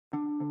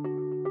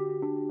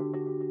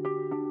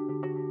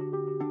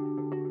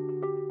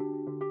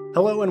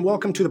Hello and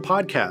welcome to the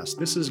podcast.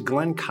 This is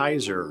Glenn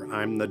Kaiser.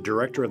 I'm the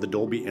director of the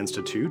Dolby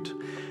Institute,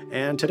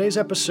 and today's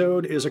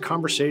episode is a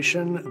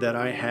conversation that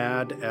I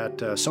had at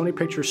Sony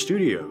Pictures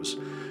Studios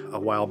a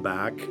while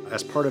back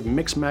as part of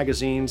Mix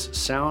Magazine's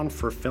Sound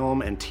for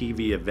Film and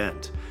TV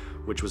event,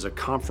 which was a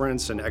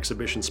conference and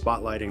exhibition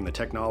spotlighting the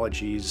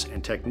technologies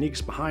and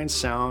techniques behind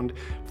sound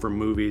for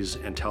movies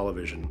and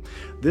television.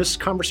 This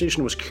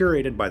conversation was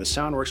curated by the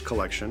Soundworks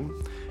Collection,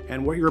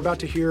 and what you're about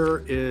to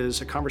hear is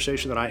a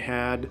conversation that I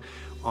had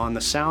on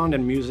the sound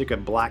and music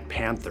of Black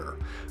Panther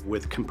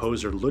with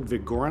composer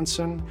Ludwig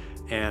Göransson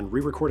and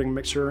re-recording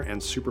mixer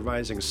and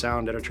supervising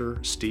sound editor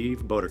Steve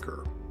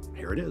Bodeker.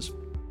 Here it is.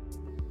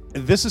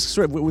 This is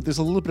there's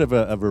a little bit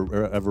of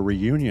a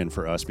reunion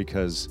for us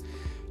because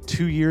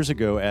 2 years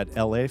ago at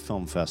LA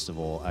Film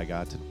Festival, I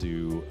got to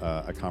do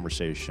a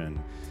conversation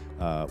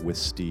with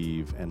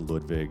Steve and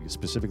Ludwig,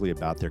 specifically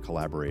about their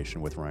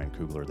collaboration with Ryan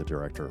Coogler, the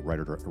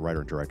writer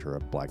and director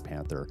of Black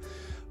Panther.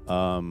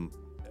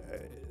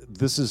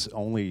 This is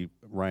only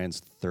Ryan's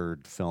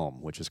third film,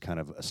 which is kind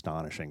of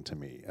astonishing to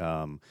me.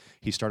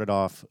 He started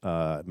off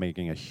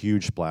making a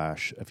huge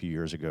splash a few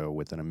years ago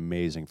with an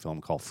amazing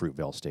film called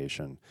Fruitvale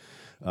Station,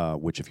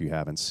 which if you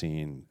haven't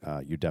seen,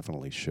 you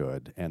definitely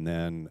should. And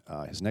then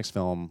his next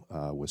film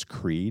was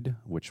Creed,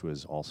 which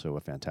was also a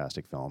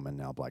fantastic film, and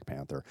now Black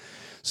Panther.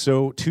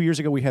 So 2 years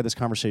ago, we had this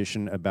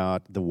conversation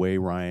about the way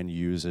Ryan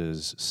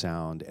uses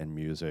sound and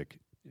music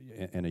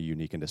in a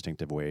unique and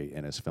distinctive way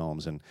in his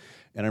films, and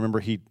I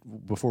remember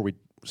before we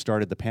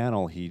started the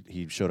panel,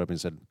 he showed up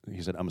and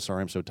he said, "I'm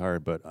sorry, I'm so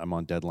tired, but I'm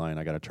on deadline.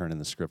 I got to turn in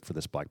the script for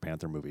this Black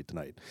Panther movie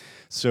tonight."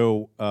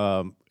 So,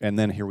 and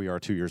then here we are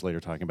 2 years later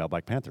talking about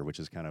Black Panther, which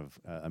is kind of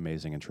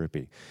amazing and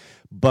trippy.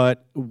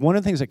 But one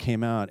of the things that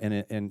came out,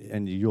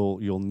 and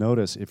you'll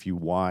notice if you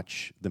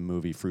watch the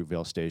movie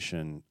Fruitvale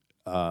Station.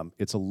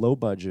 It's a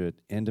low-budget,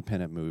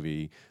 independent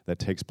movie that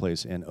takes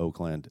place in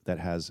Oakland that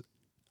has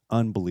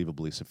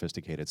unbelievably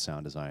sophisticated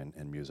sound design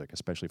and music,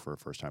 especially for a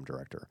first-time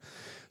director.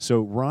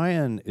 So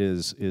Ryan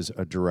is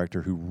a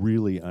director who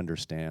really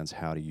understands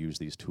how to use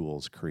these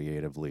tools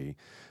creatively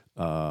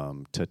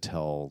to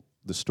tell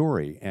the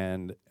story.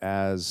 And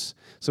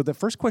so the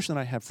first question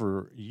that I have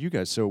for you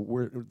guys, so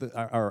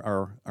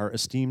our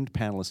esteemed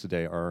panelists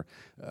today are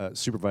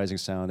supervising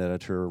sound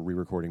editor,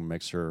 re-recording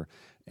mixer,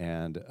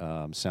 and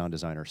sound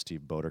designer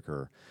Steve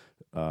Bodeker,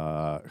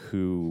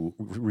 who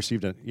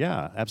received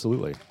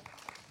absolutely.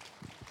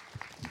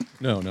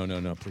 No,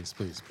 please.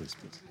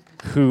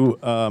 Who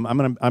I'm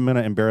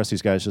gonna embarrass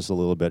these guys just a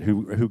little bit.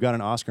 Who got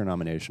an Oscar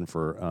nomination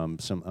for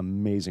some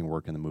amazing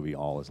work in the movie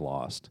All Is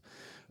Lost,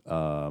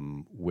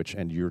 and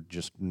you're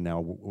just now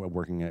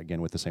working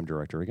again with the same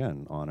director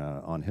again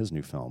on his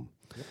new film.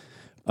 Yep.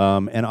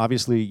 And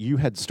obviously, you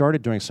had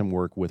started doing some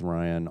work with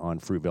Ryan on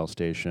Fruitvale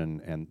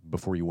Station, and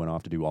before you went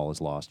off to do All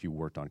Is Lost, you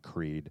worked on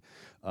Creed.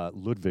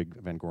 Ludwig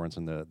van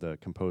Göransson, the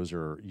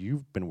composer,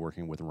 you've been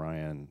working with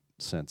Ryan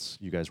since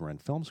you guys were in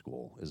film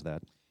school. Is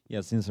that? Yeah,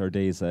 since our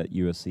days at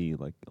USC,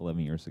 like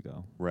 11 years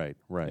ago. Right.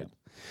 Yeah.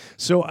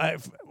 So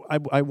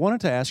I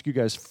wanted to ask you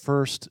guys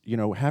first,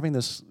 having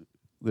this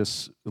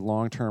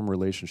long-term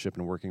relationship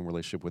and working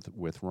relationship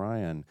with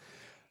Ryan,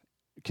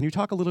 can you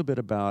talk a little bit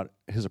about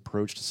his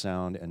approach to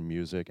sound and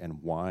music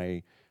and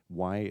why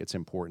it's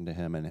important to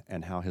him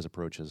and how his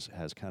approach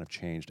has kind of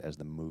changed as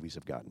the movies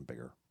have gotten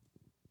bigger?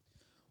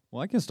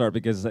 Well, I can start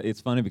because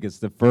it's funny because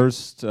the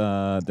first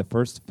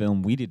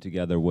film we did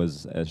together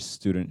was a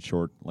student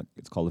short, like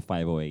it's called the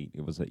 508.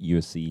 It was at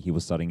USC. He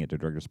was studying at the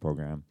director's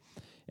program,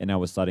 and I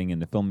was studying in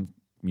the film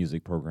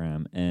music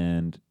program.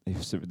 And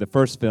the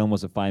first film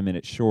was a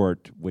 5-minute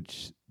short,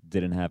 which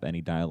didn't have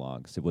any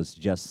dialogues. It was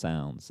just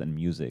sounds and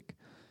music.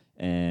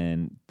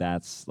 And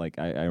that's like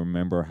I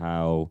remember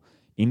how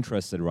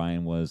interested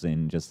Ryan was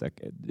in just like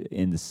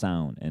in the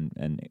sound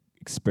and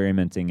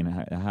experimenting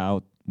and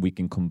how we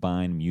can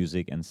combine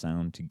music and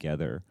sound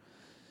together.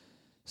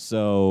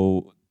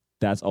 So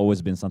that's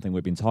always been something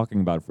we've been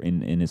talking about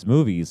in his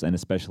movies, and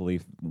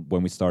especially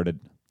when we started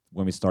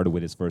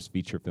with his first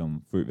feature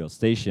film, Fruitvale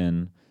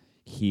Station.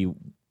 He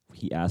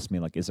asked me,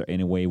 like, is there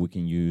any way we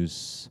can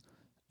use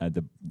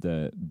the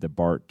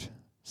BART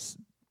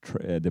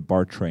the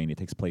BART train? It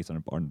takes place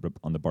on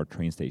the BART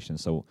train station.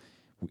 So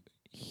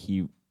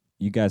you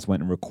guys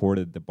went and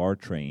recorded the BART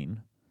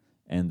train,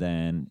 and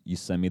then you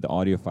sent me the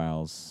audio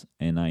files,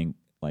 and I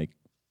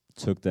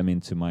took them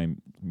into my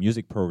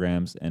music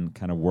programs and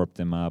kind of warped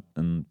them up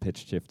and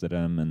pitch shifted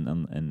them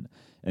and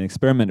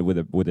experimented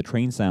with the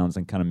train sounds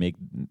and kind of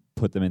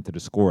put them into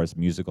the score as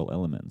musical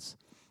elements.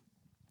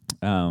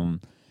 And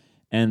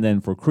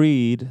then for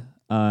Creed,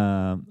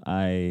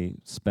 I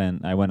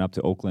went up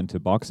to Oakland to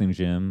a boxing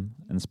gym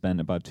and spent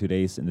about 2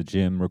 days in the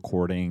gym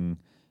recording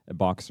a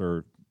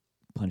boxer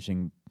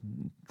punching,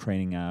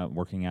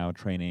 working out,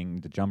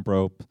 training the jump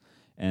rope,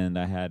 and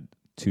I had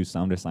 2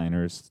 sound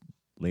designers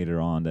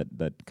later on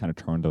that kind of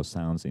turned those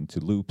sounds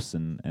into loops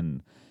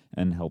and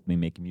helped me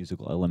make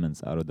musical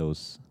elements out of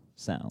those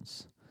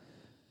sounds.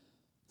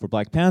 For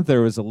Black Panther,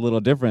 it was a little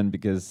different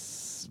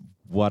because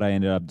what I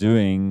ended up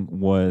doing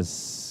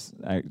was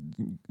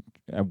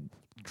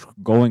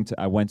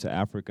I went to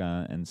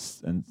Africa,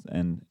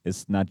 and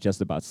it's not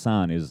just about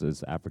sound,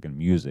 it's African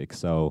music.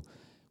 So,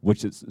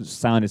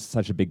 sound is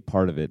such a big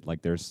part of it.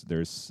 Like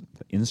there's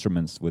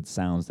instruments with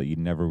sounds that you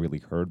never really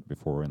heard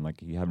before, and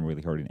like you haven't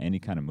really heard in any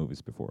kind of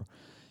movies before.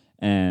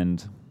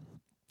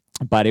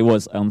 But it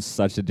was on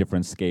such a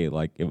different scale.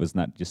 Like it was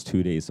not just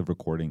 2 days of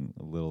recording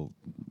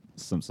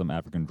some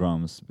African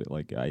drums, but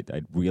like I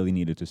really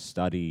needed to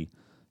study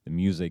the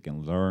music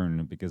and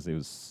learn, because it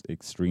was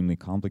extremely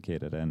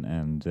complicated,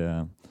 and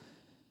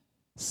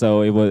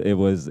so it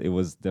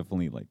was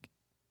definitely like,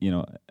 you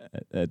know,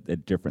 a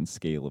different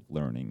scale of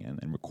learning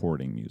and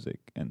recording music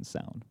and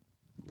sound.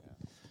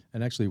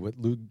 And actually, what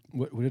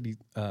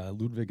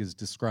Ludwig is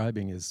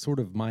describing is sort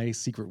of my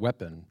secret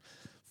weapon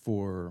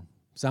for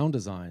sound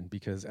design,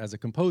 because as a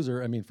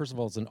composer, I mean, first of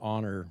all, it's an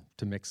honor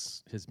to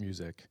mix his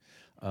music.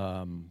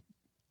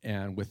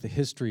 And with the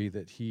history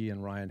that he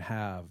and Ryan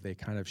have, they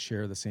kind of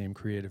share the same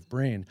creative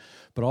brain.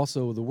 But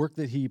also the work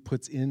that he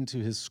puts into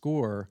his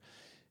score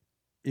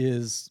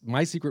is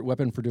my secret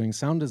weapon for doing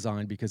sound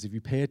design, because if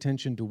you pay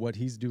attention to what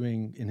he's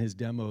doing in his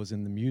demos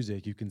in the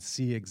music, you can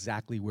see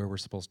exactly where we're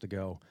supposed to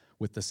go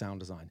with the sound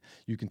design.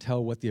 You can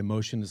tell what the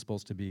emotion is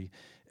supposed to be.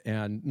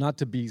 And not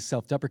to be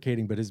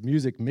self-deprecating, but his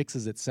music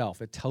mixes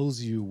itself. It tells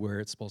you where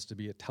it's supposed to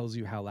be. It tells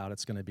you how loud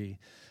it's going to be.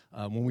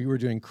 When we were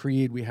doing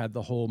Creed, we had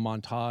the whole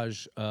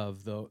montage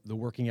of the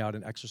working out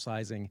and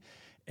exercising.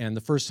 And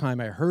the first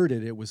time I heard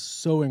it, it was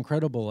so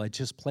incredible. I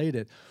just played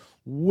it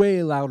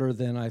way louder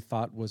than I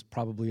thought was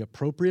probably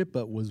appropriate,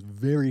 but was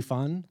very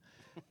fun.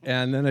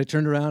 And then I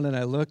turned around and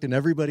I looked, and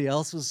everybody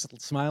else was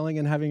smiling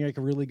and having like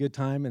a really good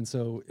time. And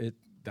so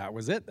that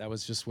was it. That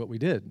was just what we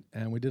did.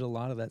 And we did a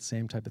lot of that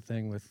same type of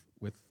thing with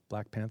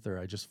Black Panther.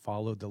 I just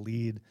followed the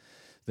lead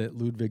that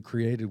Ludwig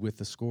created with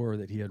the score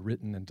that he had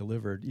written and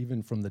delivered,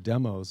 even from the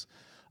demos.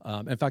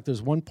 In fact,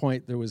 there's one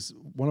point, there was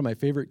one of my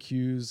favorite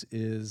cues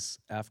is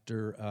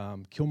after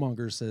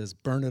Killmonger says,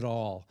 "Burn it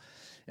all."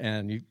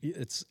 And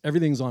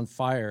everything's on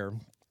fire,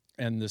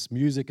 and this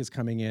music is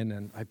coming in,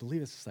 and I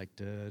believe it's like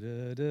da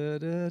da da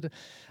da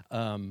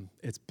da.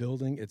 It's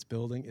building,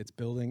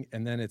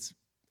 and then it's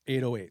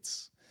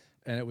 808s,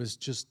 and it was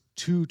just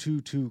too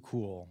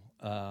cool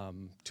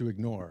to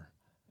ignore.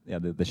 Yeah,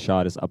 the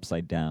shot is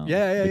upside down.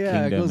 Yeah.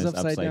 It goes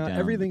upside down.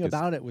 Everything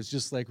about it was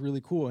just like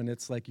really cool, and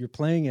it's like you're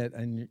playing it,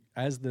 and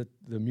as the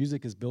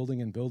music is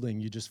building and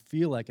building, you just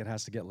feel like it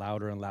has to get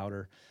louder and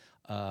louder.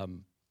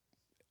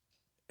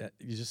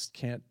 You just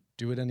can't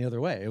do it any other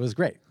way. It was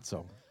great.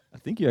 So I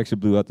think you actually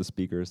blew out the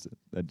speakers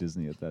at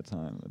Disney at that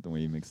time, the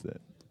way you mixed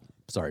it.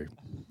 Sorry.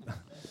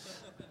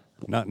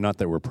 Not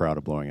that we're proud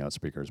of blowing out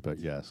speakers, but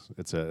yes,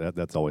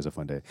 that's always a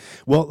fun day.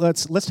 Well,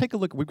 let's take a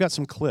look. We've got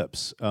some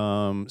clips.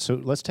 So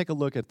let's take a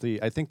look at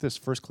I think this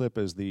first clip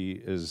is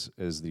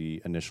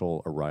the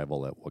initial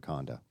arrival at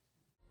Wakanda.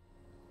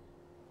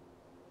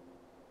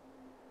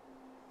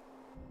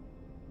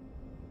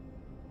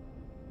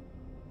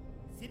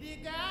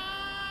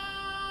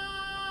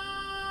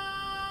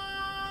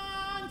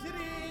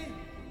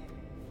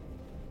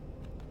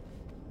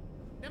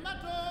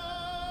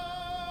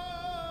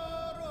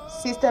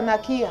 Sister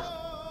Nakia,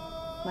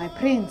 my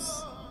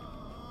prince,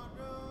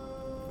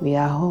 we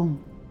are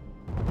home.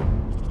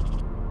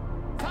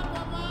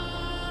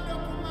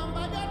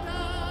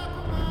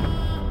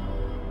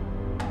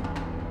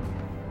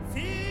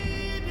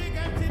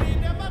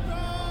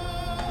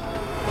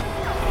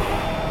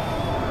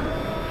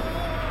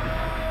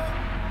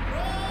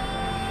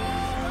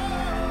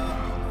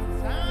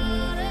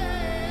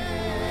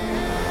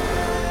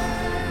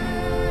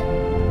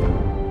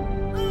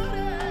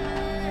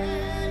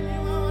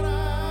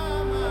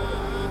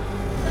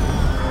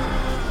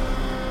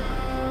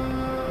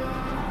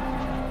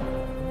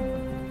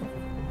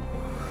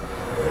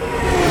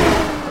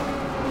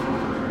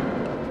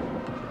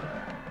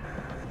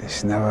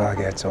 This never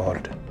gets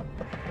old.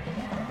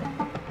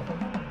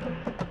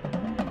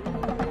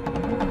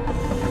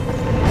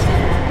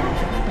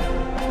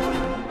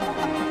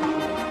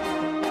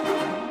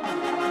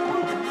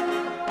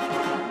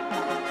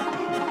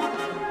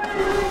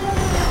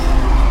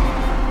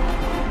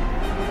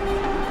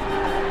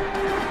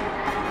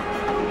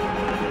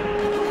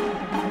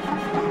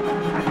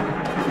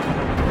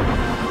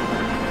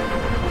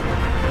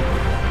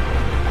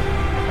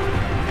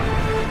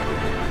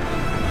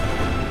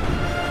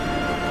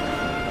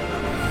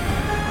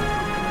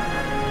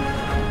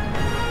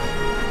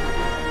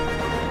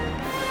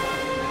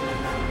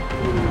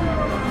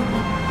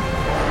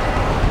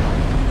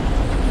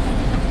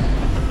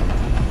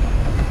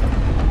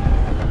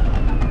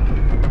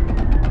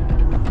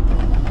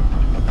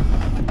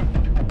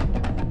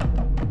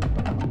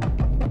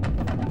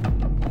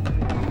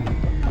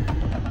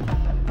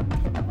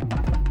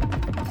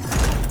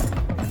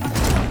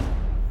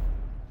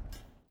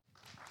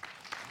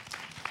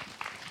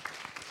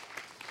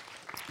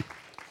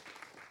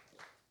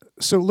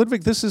 So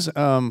Ludwig,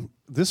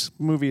 this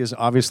movie is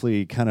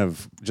obviously kind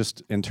of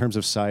just in terms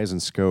of size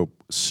and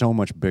scope so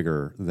much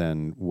bigger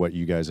than what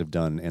you guys have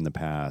done in the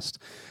past.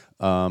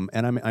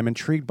 And I'm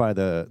intrigued by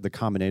the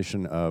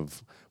combination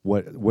of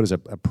what is a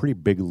pretty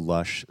big,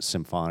 lush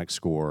symphonic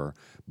score,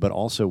 but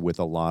also with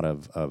a lot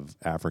of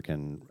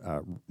African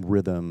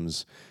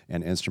rhythms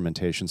and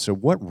instrumentation. So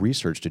what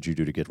research did you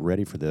do to get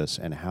ready for this,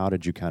 and how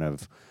did you kind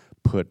of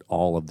put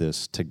all of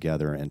this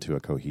together into a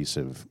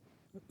cohesive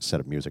set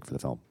of music for the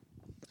film?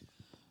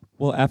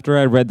 Well, after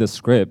I read the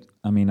script,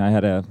 I mean,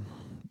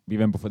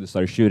 even before they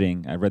started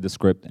shooting, I read the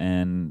script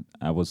and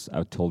I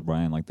told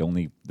Ryan, like,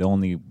 the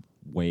only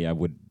way I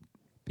would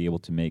be able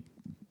to make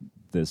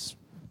this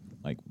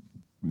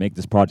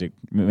project,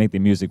 make the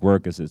music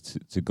work is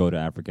to go to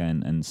Africa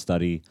and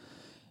study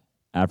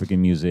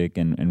African music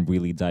and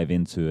really dive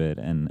into it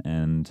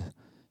and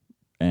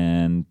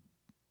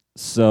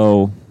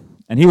so,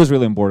 and he was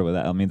really on board with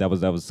that. I mean, that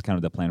was kind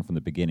of the plan from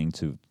the beginning,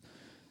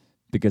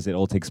 because it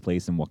all takes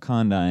place in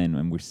Wakanda,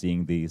 and we're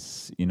seeing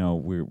these, you know,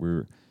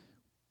 we're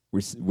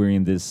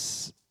in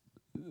this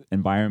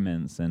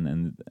environments,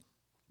 and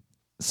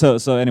so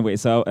anyway,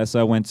 so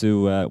I went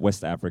to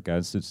West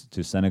Africa,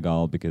 to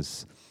Senegal,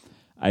 because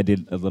I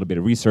did a little bit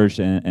of research,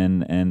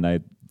 and I,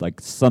 like,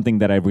 something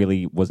that I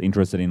really was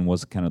interested in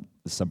was kind of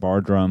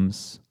sabar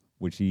drums,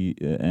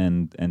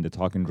 and the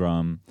talking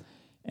drum,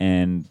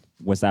 and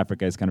West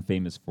Africa is kind of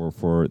famous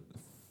for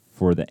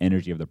the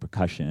energy of the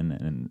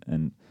percussion,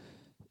 and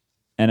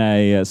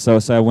I so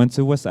I went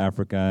to West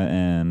Africa,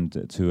 and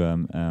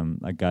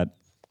I got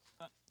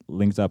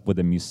linked up with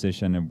a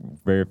musician, a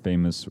very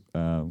famous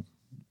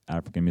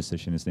African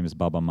musician. His name is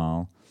Baba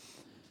Mal,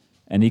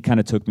 and he kind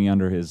of took me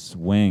under his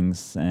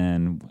wings,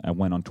 and I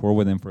went on tour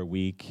with him for a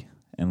week,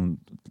 and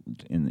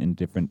in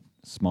different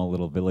small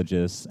little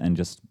villages, and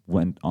just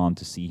went on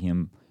to see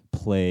him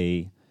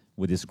play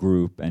with his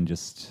group, and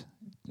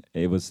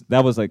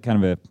that was like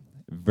kind of a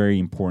very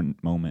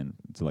important moment,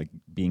 to like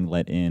being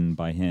let in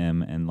by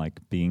him and like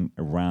being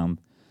around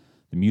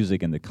the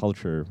music and the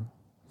culture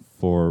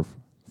for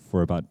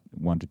about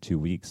 1 to 2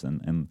 weeks,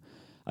 and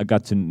I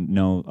got to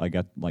know,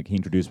 he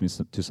introduced me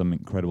to some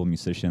incredible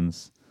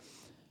musicians,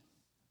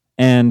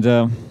 and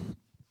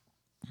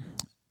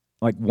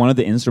like one of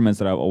the instruments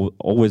that I've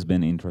always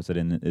been interested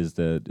in is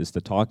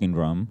the talking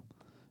drum,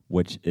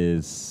 which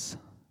is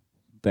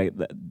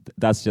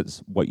that's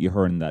just what you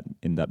heard in that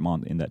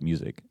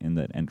music, in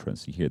that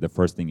entrance. You hear, the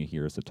first thing you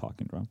hear is the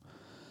talking drum,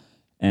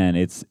 and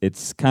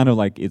it's kind of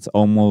like, it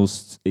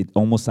almost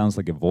sounds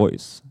like a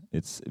voice.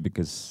 It's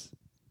because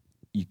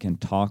you can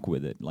talk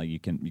with it, like you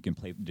can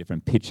play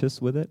different pitches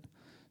with it.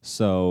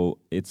 So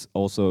it's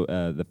also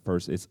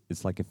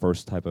it's like a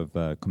first type of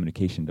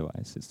communication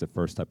device. It's the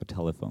first type of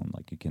telephone.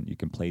 Like you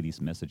can play these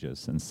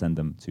messages and send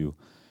them to,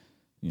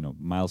 you know,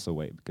 miles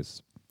away,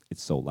 because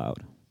it's so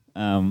loud.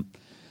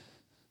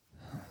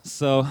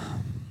 So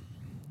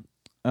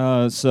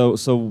that's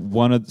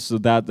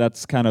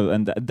kind of,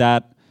 and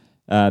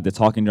the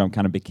talking drum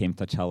kind of became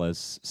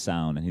T'Challa's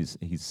sound, and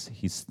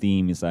his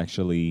theme is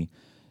actually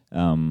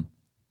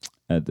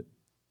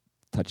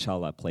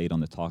T'Challa played on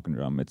the talking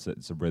drum. It's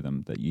a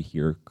rhythm that you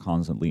hear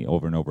constantly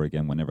over and over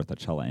again whenever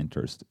T'Challa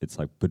enters. It's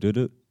like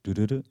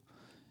ba-do-do.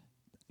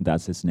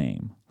 That's his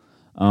name.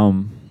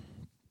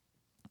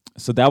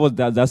 So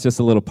that's just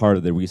a little part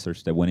of the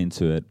research that went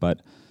into it,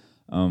 but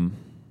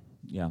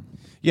yeah.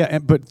 Yeah,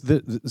 but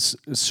there's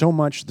so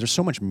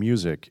much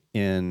music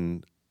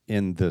in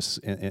this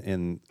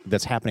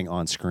that's happening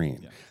on screen.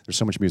 Yeah. There's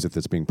so much music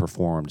that's being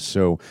performed.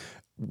 So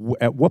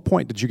at what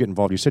point did you get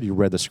involved? You said you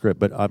read the script,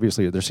 but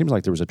obviously there seems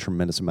like there was a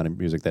tremendous amount of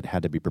music that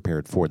had to be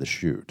prepared for the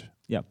shoot.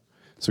 Yeah.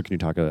 So can you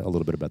talk a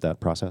little bit about that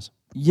process?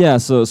 Yeah.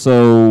 So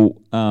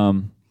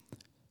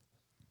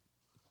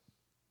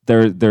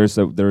there's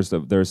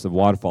a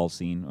waterfall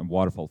scene, a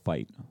waterfall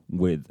fight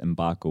with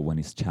M'Baku when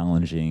he's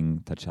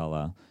challenging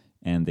T'Challa,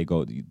 and they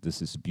go,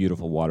 this is a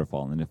beautiful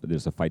waterfall, and if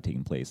there's a fight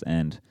taking place,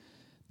 and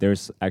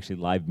there's actually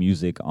live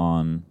music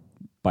on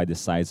by the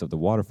sides of the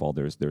waterfall.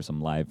 There's some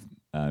live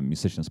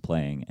musicians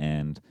playing,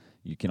 and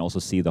you can also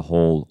see the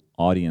whole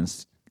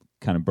audience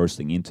kind of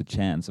bursting into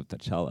chants of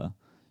T'Challa,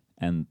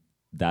 and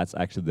that's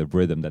actually the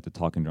rhythm that the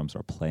talking drums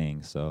are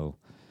playing. So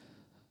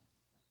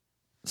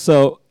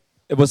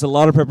it was a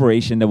lot of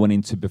preparation that went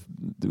into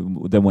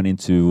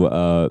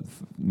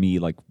me,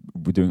 like,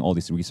 doing all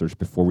this research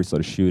before we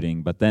started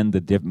shooting. But then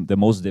the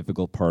most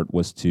difficult part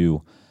was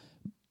to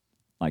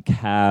like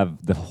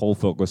have the whole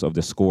focus of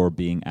the score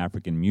being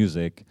African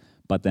music,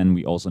 but then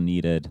we also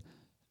needed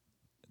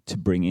to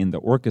bring in the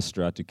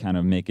orchestra to kind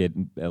of make it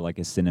like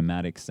a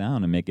cinematic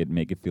sound and make it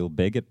feel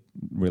big,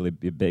 really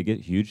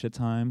big, huge at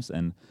times,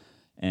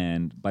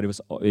 but it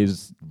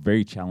was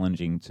very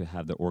challenging to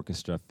have the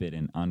orchestra fit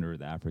in under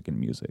the African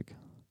music,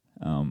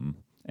 and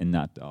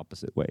not the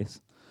opposite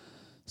ways.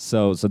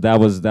 So that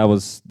was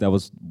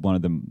one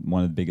of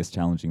the biggest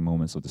challenging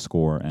moments of the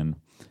score, and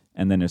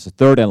then there's a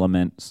third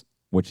element,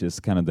 which is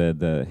kind of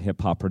the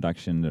hip hop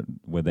production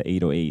with the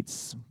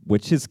 808s,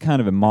 which is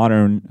kind of a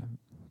modern.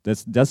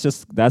 That's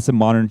a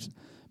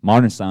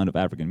modern sound of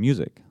African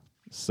music.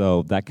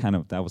 So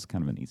that was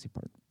kind of an easy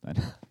part.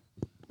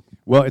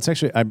 Well, it's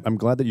actually, I'm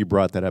glad that you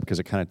brought that up because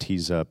it kind of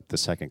tees up the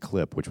second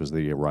clip, which was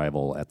the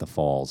arrival at the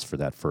falls for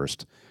that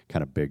first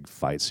kind of big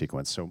fight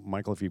sequence. So,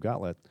 Michael, if you've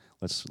got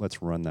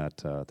let's run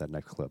that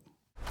next clip.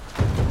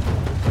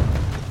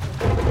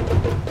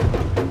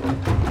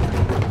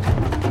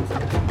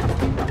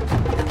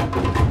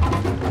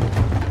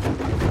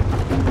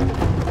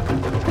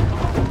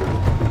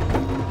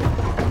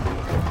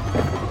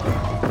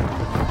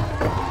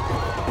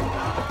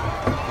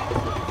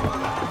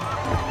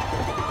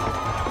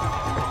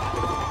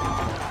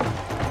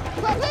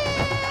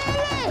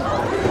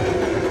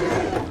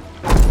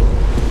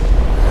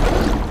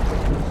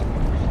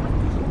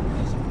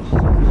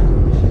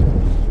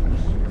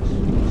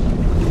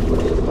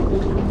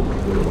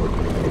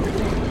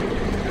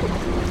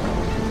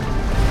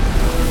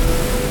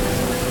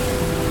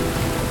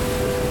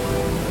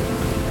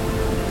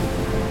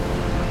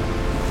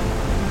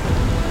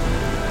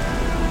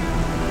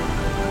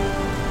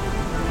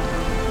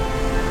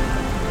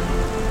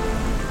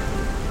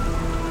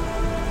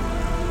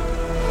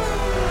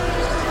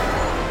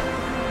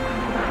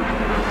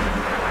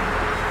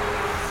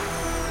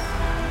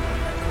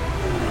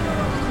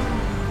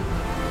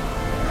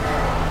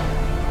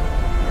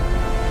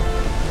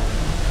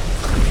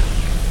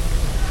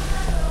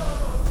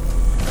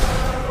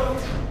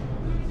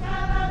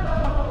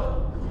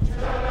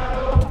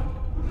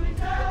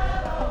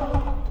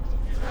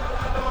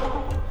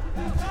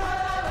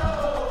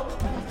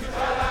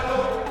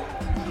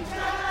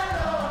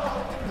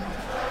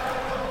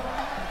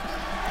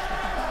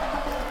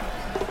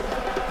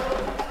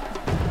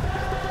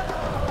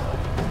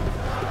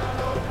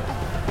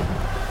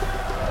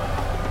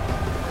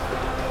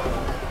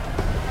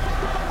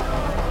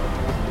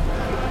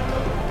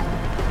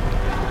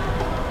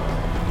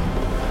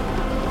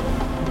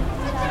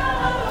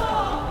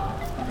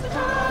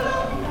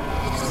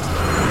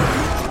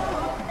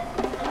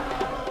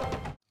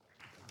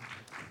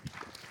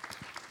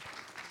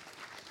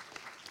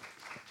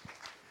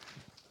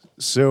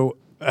 So,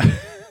 I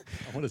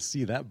want to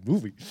see that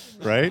movie.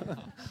 right?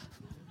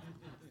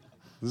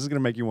 This is going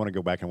to make you want to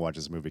go back and watch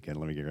this movie, Ken.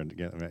 Let me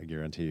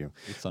guarantee you.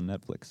 It's on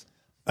Netflix.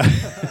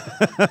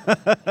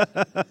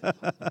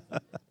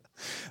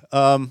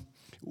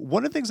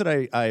 One of the things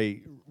that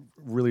I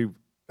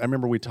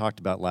remember we talked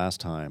about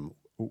last time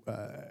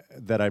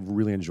that I've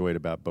really enjoyed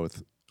about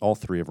all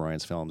three of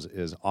Ryan's films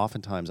is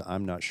oftentimes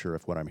I'm not sure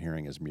if what I'm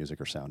hearing is music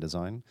or sound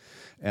design.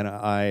 And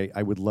I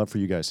would love for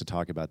you guys to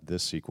talk about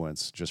this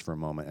sequence just for a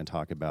moment and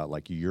talk about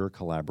like your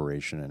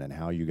collaboration and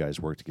how you guys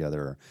work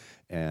together.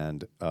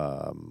 And,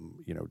 are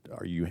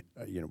you,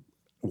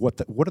 what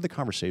are the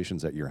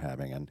conversations that you're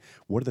having and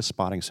what are the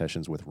spotting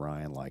sessions with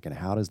Ryan like? And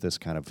how does this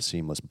kind of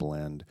seamless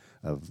blend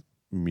of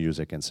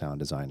music and sound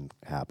design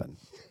happen?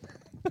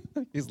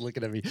 He's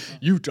looking at me.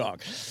 You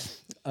talk.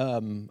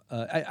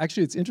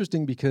 Actually, it's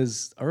interesting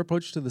because our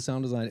approach to the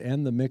sound design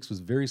and the mix was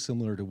very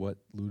similar to what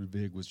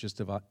Ludwig was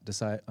just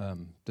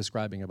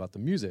describing about the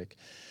music.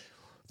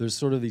 There's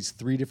sort of these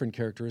three different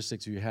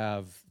characteristics. You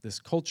have this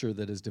culture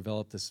that has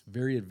developed this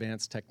very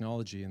advanced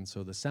technology, and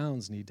so the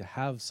sounds need to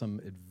have some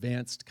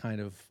advanced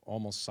kind of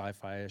almost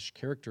sci-fi-ish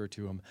character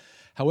to them.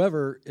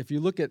 However, if you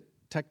look at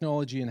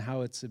technology and how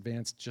it's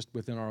advanced just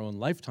within our own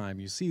lifetime,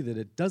 you see that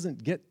it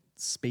doesn't get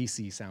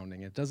spacey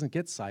sounding. It doesn't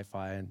get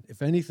sci-fi, and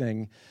if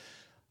anything,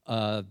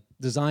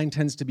 design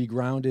tends to be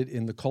grounded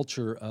in the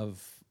culture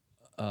of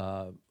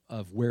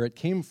where it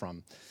came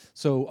from.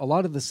 So a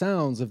lot of the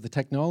sounds of the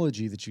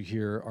technology that you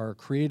hear are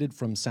created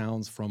from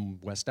sounds from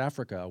West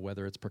Africa,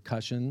 whether it's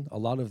percussion. A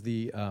lot of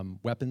the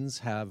weapons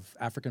have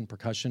African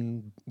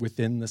percussion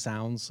within the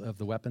sounds of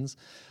the weapons.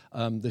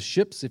 The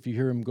ships, if you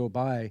hear them go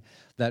by,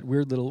 that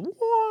weird little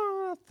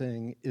wah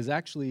thing is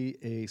actually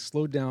a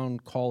slowed down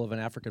call of an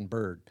African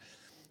bird.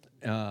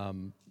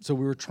 So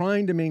we were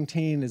trying to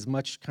maintain as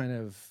much kind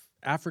of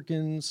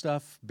African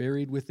stuff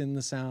buried within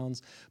the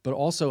sounds, but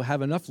also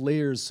have enough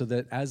layers so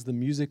that as the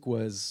music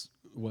was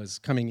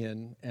coming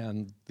in,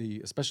 and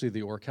especially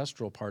the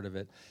orchestral part of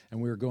it,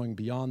 and we were going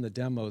beyond the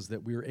demos,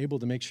 that we were able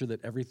to make sure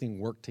that everything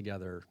worked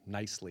together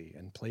nicely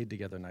and played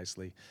together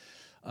nicely.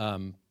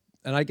 And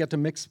I get to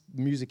mix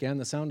music and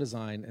the sound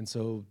design, and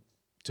so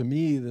to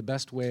me, the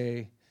best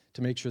way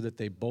to make sure that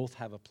they both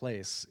have a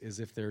place is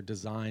if they're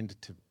designed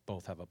to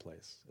both have a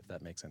place, if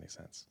that makes any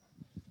sense.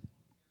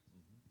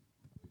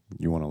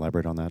 You want to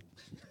elaborate on that?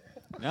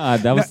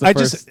 That was the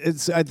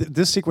first.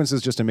 This sequence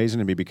is just amazing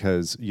to me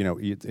because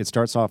it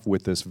starts off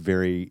with this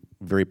very,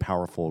 very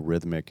powerful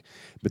rhythmic,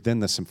 but then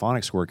the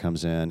symphonic score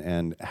comes in.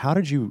 And how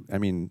did you? I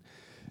mean,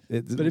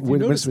 it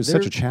was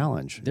such a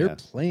challenge. They're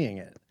playing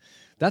it.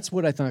 That's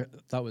what I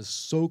thought was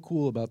so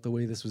cool about the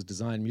way this was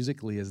designed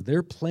musically. Is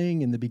they're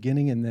playing in the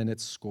beginning and then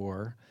it's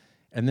score.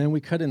 And then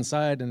we cut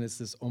inside, and it's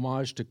this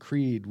homage to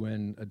Creed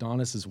when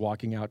Adonis is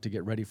walking out to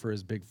get ready for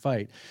his big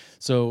fight.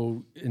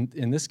 So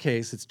in this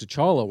case, it's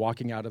T'Challa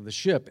walking out of the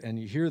ship, and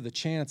you hear the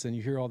chants, and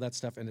you hear all that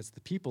stuff, and it's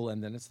the people,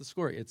 and then it's the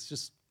score. It's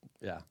just,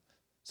 yeah.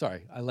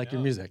 Sorry, I like your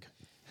music.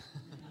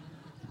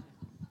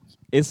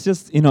 It's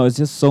just, it's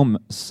just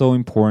so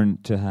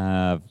important to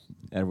have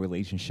a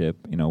relationship,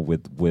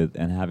 with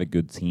and have a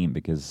good team,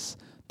 because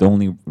the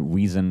only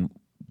reason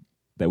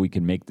that we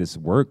could make this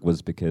work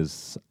was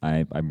because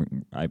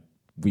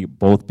we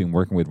both been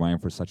working with Ryan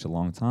for such a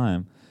long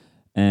time,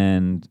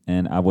 and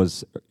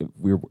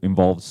we were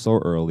involved so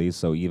early.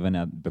 So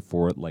even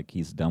before like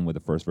he's done with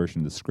the first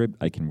version of the script,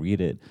 I can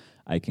read it.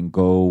 I can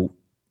go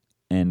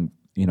and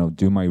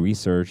do my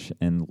research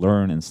and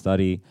learn and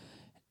study,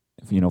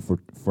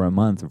 for a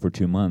month or for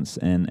 2 months,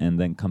 and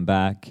then come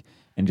back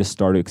and just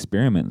start to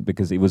experiment,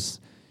 because it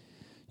was,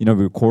 we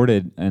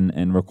recorded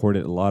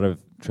a lot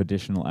of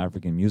traditional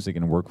African music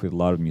and worked with a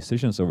lot of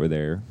musicians over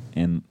there,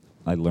 and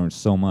I learned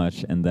so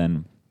much.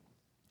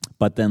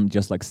 But then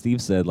just like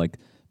Steve said, like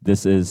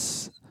this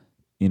is,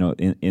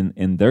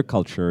 in their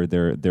culture,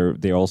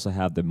 they also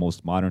have the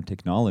most modern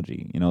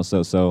technology,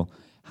 so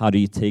how do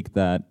you take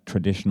that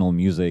traditional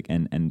music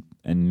and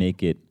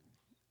make it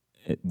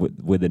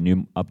with a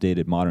new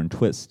updated modern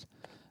twist,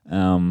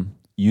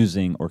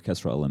 using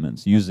orchestral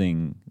elements,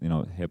 using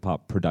hip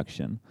hop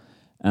production,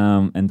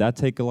 and that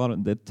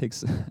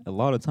takes a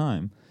lot of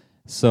time.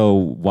 So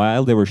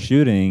while they were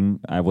shooting,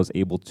 I was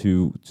able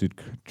to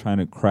try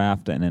to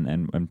craft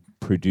and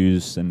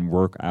produce and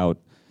work out,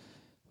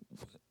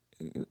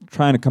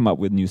 trying to come up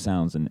with new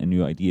sounds and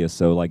new ideas.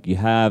 So like you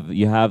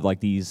have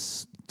like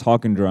these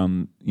talking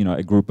drum,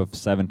 a group of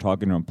 7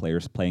 talking drum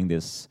players playing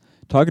this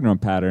talking drum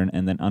pattern,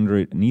 and then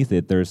underneath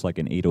it there's like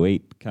an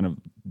 808 kind of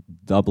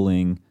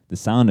doubling the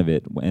sound of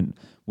it,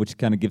 which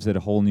kind of gives it a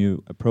whole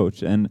new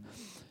approach. And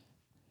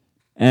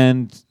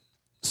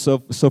so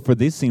for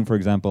this scene, for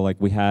example, like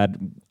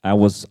I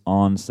was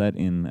on set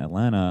in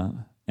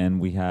Atlanta,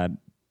 and we had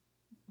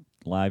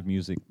live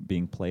music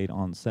being played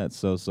on set.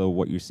 So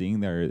what you're seeing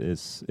there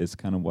is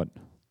kind of what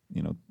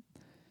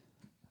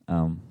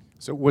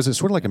So was it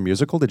sort of like a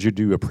musical? Did you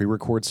do a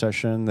pre-record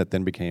session that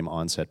then became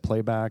on-set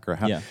playback, or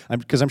how? Yeah.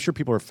 Because I'm sure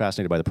people are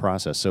fascinated by the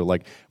process. So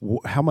like,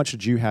 how much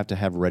did you have to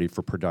have ready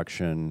for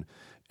production,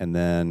 and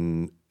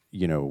then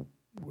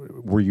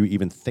were you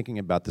even thinking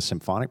about the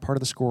symphonic part of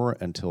the score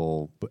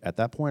until at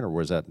that point,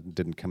 or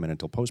didn't come in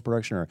until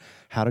post-production, or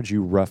how did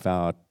you rough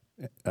out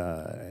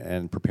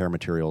and prepare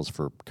materials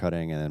for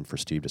cutting and then for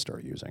Steve to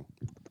start using?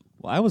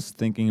 Well, I was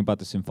thinking about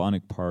the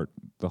symphonic part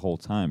the whole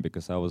time,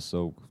 because I was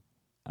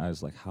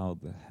like, how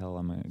the hell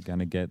am I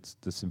gonna get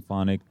the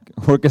symphonic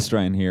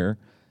orchestra in here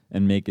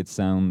and make it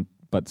sound,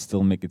 but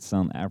still make it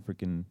sound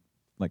African,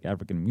 like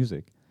African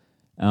music?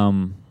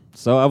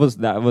 So I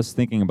was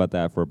thinking about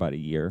that for about a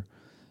year,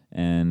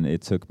 and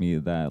it took me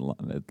that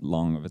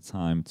long of a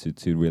time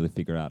to really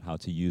figure out how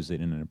to use it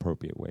in an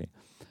appropriate way.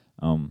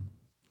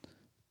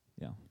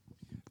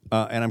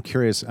 And I'm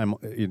curious.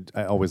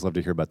 I always love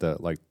to hear about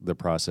the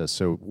process.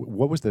 So,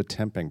 what was the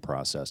temping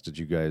process? Did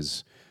you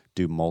guys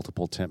do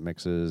multiple temp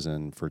mixes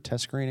and for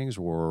test screenings,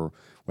 or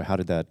how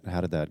did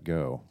that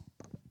go?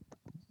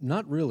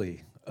 Not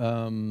really.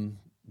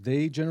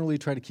 They generally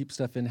try to keep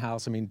stuff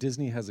in-house. I mean,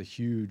 Disney has a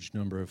huge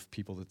number of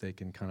people that they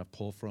can kind of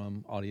pull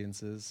from,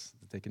 audiences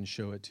that they can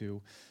show it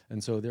to.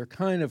 And so they're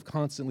kind of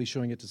constantly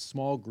showing it to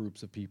small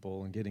groups of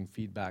people and getting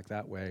feedback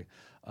that way.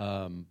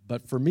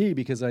 But for me,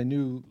 because I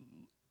knew,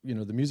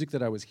 the music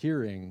that I was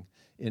hearing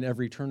in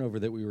every turnover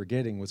that we were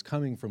getting was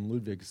coming from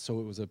Ludwig, so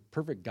it was a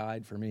perfect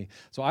guide for me.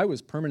 So I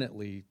was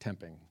permanently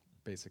temping,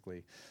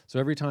 basically. So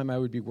every time I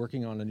would be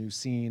working on a new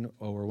scene,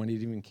 or when it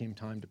even came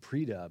time to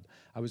pre-dub,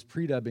 I was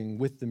pre-dubbing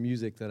with the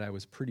music that I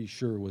was pretty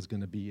sure was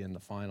going to be in the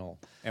final.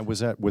 And was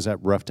that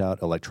roughed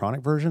out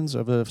electronic versions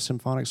of a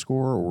symphonic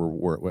score,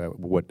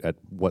 or at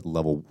what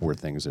level were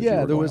things?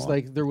 Yeah,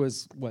 there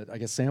was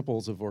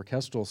samples of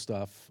orchestral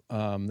stuff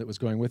that was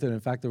going with it. In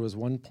fact, there was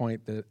one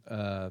point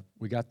that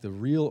we got the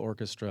real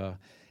orchestra,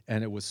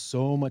 and it was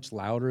so much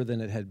louder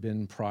than it had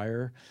been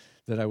prior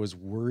that I was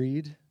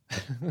worried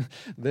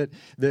that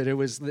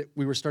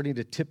we were starting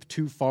to tip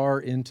too far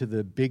into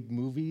the big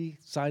movie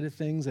side of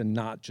things and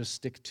not just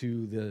stick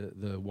to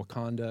the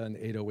Wakanda and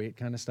 808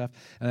 kind of stuff.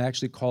 And I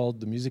actually called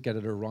the music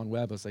editor, Ron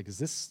Webb. I was like, is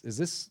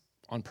this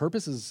on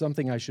purpose? Is this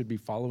something I should be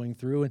following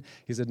through? And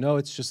he said, no,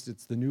 it's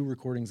the new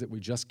recordings that we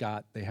just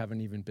got. They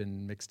haven't even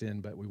been mixed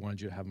in, but we wanted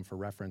you to have them for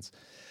reference.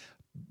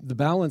 The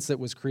balance that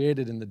was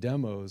created in the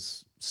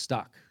demos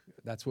stuck.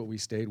 That's what we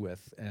stayed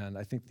with. And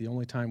I think the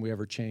only time we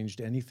ever changed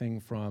anything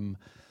from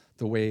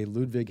the way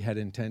Ludwig had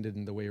intended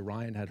and the way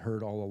Ryan had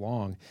heard all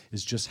along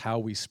is just how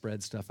we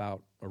spread stuff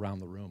out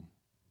around the room.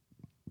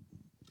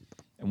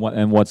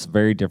 And what's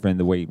very different,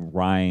 the way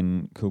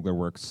Ryan Coogler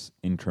works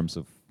in terms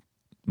of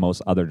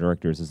most other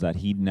directors, is that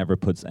he never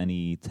puts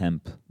any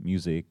temp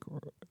music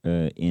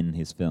in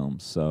his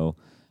films. So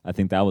I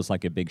think that was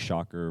like a big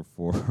shocker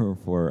for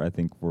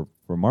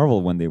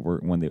Marvel when they're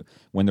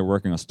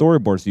working on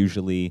storyboards.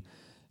 Usually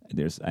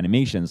there's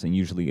animations, and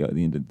usually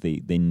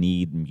they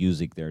need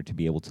music there to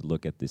be able to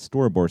look at the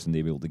storyboards and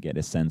they be able to get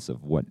a sense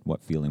of what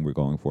feeling we're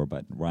going for.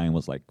 But Ryan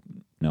was like,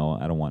 no,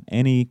 I don't want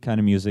any kind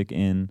of music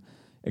in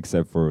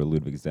except for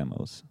Ludwig's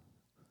demos,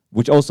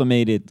 which also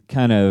made it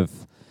kind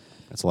of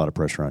That's a lot of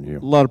pressure on you. A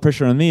lot of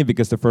pressure on me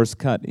because the first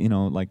cut, you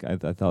know, like I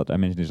thought I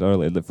mentioned this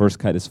earlier, the first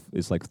cut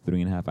is like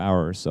 3.5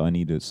 hours, so I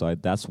need to.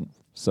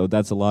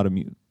 That's a lot of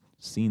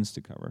scenes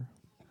to cover.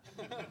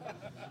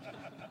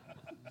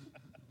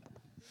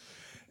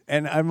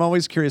 And I'm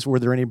always curious, were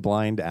there any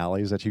blind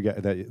alleys that you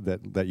got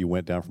that you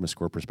went down from a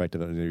score perspective,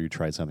 and you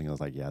tried something and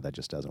was like, yeah, that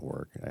just doesn't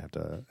work.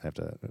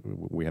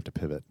 We have to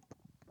pivot.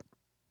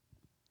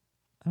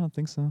 I don't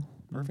think so.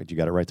 Perfect. You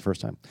got it right the first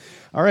time.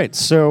 All right,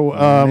 so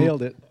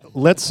Nailed it.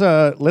 Let's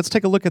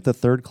take a look at the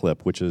third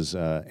clip, which is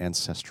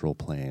Ancestral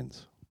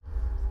Plains.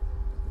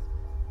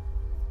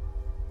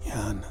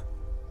 Jan.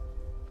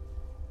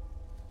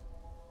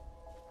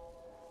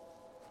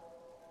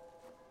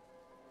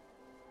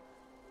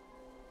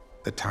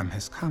 The time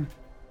has come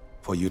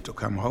for you to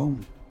come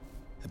home,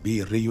 to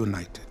be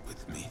reunited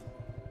with me.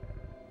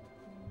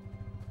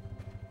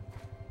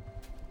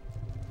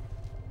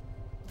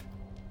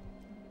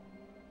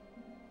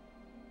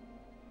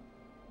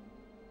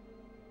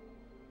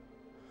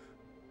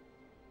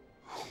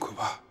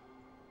 Kuba,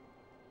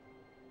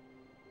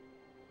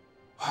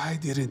 why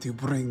didn't you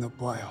bring the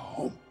boy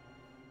home?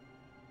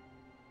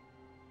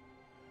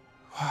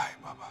 Why,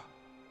 Baba?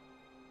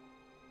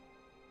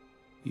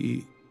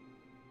 He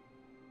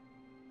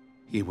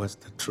was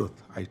the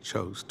truth I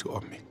chose to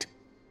omit.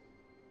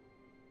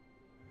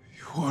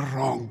 You were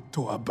wrong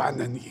to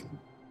abandon him.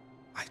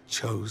 I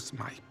chose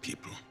my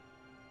people.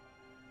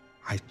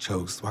 I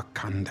chose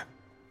Wakanda.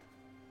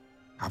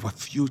 Our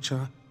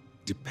future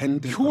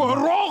depended on... You are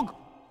wrong!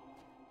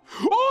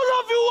 All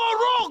of you are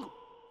wrong!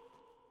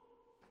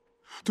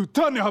 To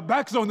turn your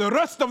backs on the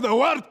rest of the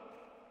world!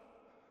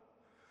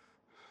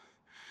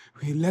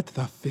 We let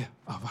the fear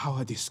of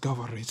our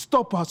discovery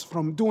stop us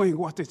from doing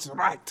what is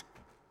right.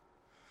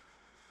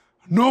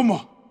 No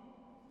more.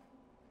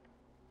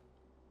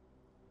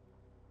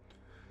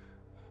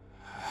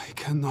 I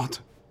cannot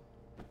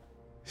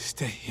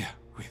stay here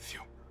with you.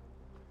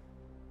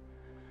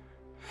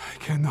 I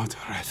cannot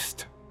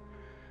rest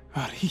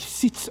where he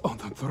sits on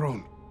the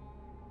throne.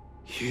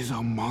 He is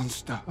a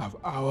monster of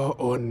our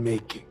own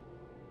making.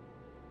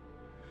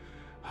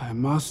 I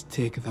must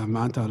take the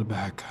mantle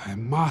back. I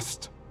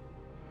must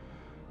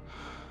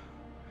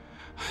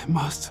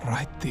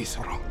right these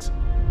wrongs.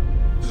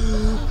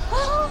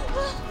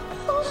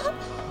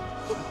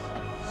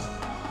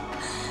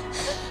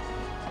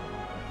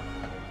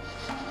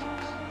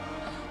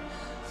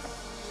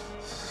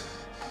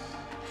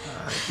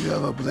 You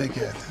have a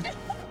blanket.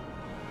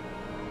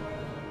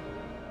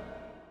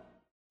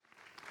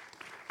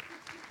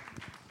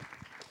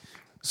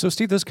 So,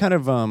 Steve, those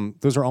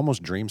are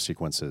almost dream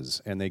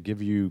sequences, and they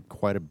give you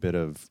quite a bit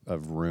of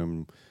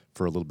room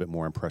for a little bit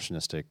more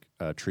impressionistic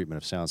treatment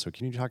of sound. So,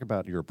 can you talk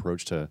about your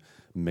approach to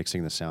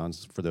mixing the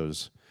sounds for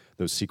those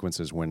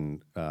sequences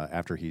when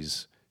after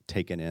he's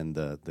taken in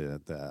the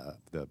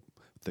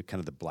kind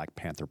of the Black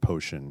Panther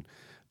potion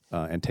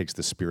and takes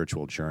the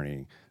spiritual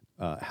journey?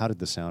 How did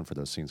the sound for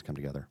those scenes come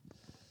together?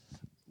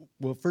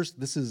 Well, first,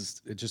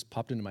 it just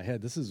popped into my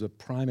head. This is a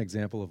prime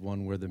example of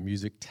one where the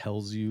music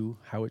tells you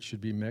how it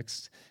should be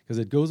mixed, because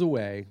it goes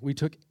away. We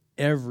took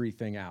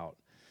everything out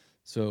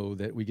so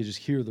that we could just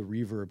hear the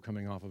reverb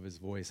coming off of his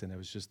voice, and it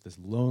was just this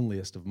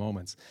loneliest of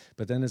moments.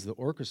 But then as the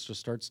orchestra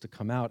starts to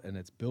come out and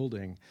it's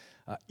building,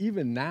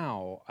 even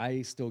now,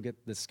 I still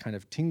get this kind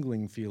of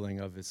tingling feeling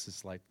of this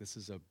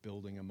is a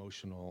building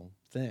emotional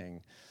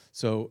thing.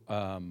 So,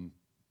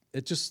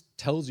 it just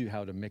tells you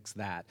how to mix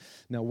that.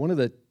 Now, one of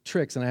the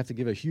tricks, and I have to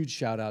give a huge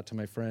shout out to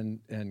my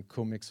friend and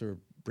co-mixer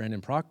Brandon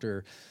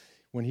Proctor,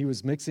 when he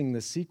was mixing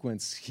this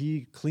sequence,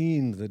 he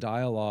cleaned the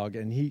dialogue,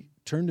 and he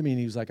turned to me and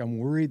he was like, I'm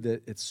worried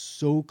that it's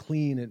so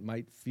clean it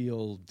might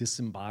feel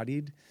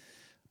disembodied.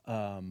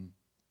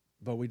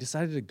 But we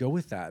decided to go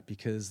with that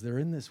because they're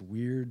in this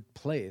weird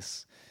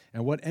place.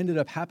 And what ended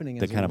up happening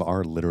is they kind of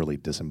are literally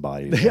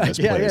disembodied in this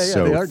place.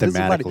 So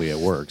thematically it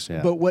works.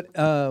 Yeah. But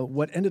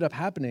what ended up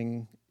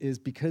happening is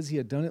because he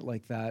had done it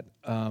like that,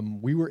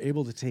 we were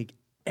able to take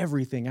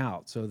everything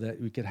out so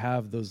that we could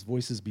have those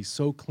voices be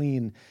so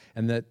clean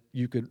and that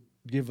you could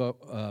give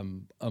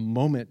a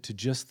moment to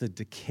just the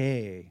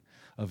decay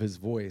of his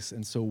voice.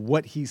 And so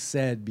what he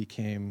said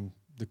became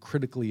the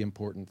critically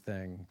important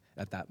thing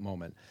at that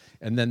moment.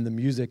 And then the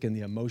music and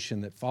the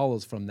emotion that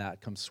follows from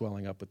that comes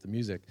swelling up with the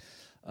music.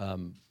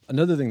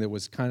 Another thing that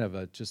was kind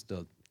of just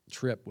a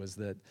trip was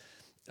that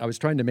I was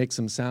trying to make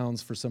some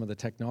sounds for some of the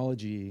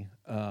technology,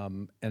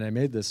 and I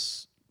made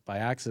this by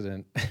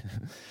accident,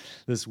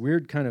 this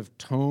weird kind of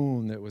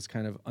tone that was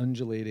kind of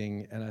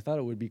undulating, and I thought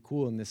it would be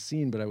cool in this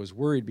scene, but I was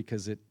worried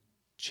because it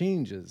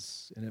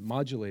changes and it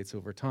modulates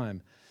over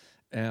time.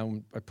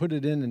 And I put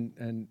it in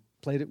and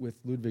played it with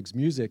Ludwig's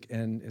music,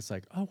 and it's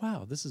like, oh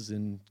wow, this is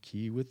in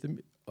key with the,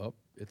 oh,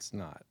 it's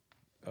not.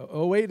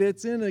 Oh wait,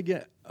 it's in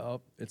again.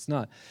 Oh, it's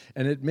not.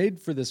 And it made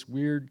for this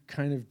weird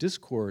kind of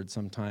discord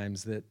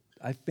sometimes that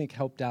I think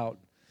helped out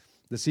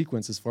the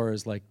sequence as far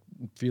as like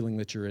feeling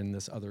that you're in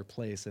this other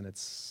place and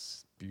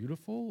it's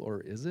beautiful, or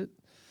is it?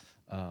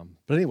 But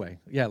anyway,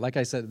 yeah, like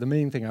I said, the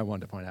main thing I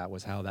wanted to point out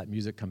was how that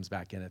music comes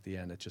back in at the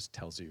end. It just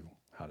tells you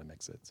how to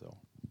mix it.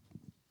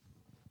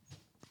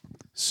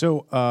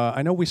 So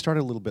I know we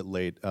started a little bit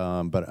late,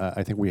 but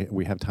I think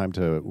we have time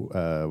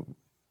to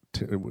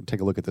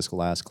take a look at this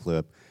last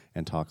clip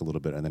and talk a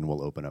little bit, and then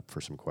we'll open up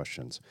for some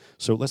questions.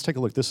 So let's take a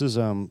look. This is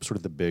sort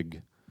of the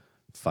big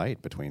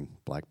fight between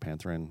Black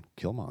Panther and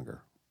Killmonger.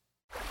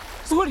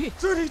 Sorry,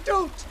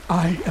 don't!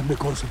 I am the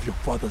cause of your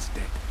father's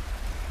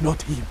death,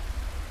 not him.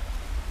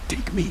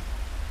 Take me.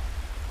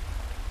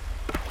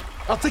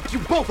 I'll take you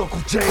both, Uncle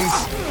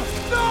James!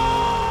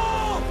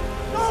 No!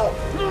 No!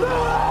 No!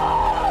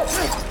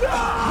 No!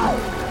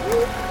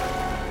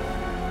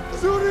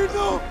 Sorry,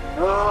 no!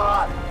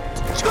 No!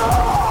 No!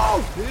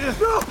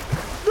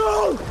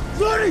 No!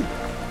 Sorry!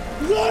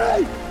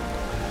 Sorry!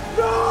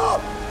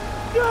 No!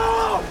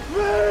 No!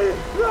 Me!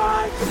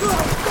 Right!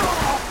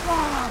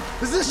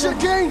 Is this your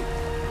king?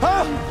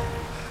 Huh?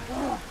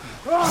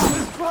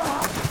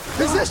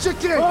 Is this your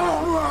king?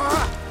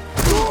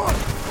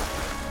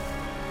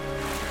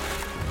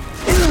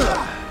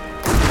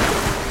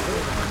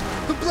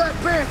 The Black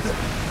Panther,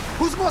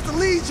 who's supposed to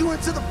lead you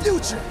into the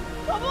future.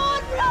 Come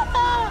on,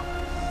 brother!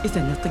 Is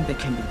there nothing that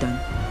can be done?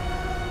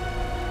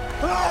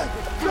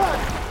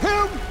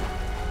 Him?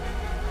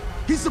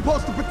 He's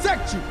supposed to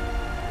protect you.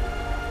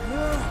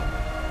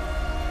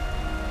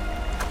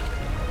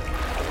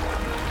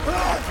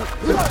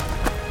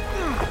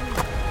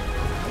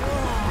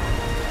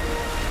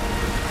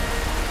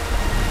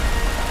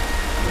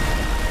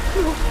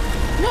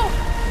 No!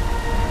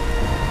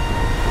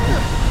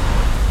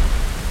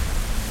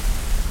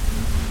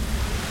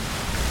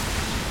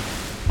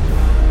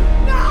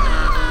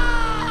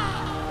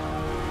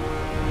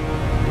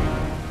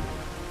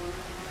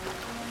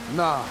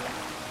 Nah,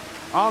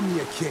 I'm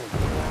your king.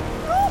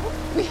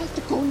 We have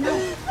to go now.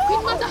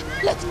 Queen Mother,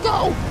 let's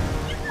go!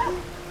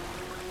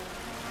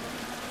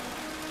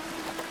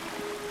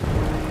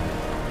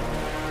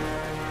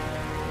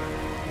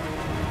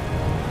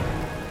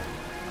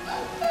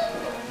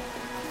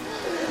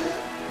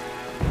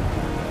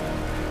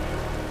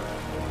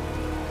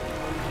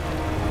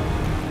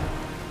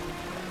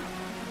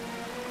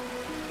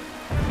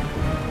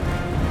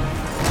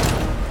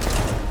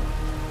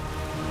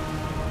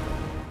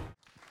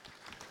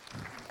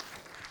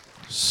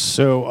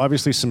 So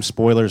obviously some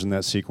spoilers in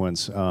that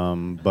sequence,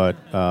 but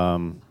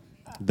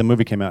the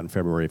movie came out in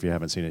February. If you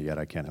haven't seen it yet,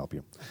 I can't help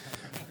you.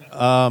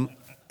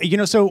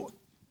 So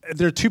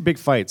there are two big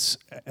fights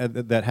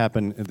that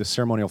happen, the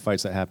ceremonial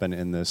fights that happen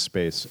in this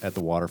space at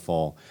the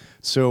waterfall.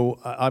 So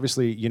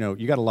obviously, you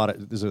got a lot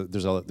of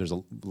there's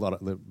a lot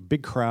of the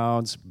big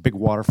crowds, big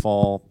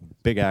waterfall,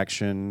 big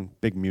action,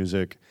 big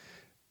music.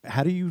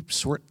 How do you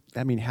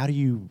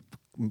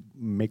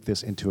make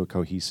this into a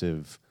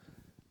cohesive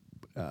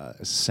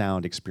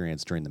sound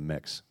experience during the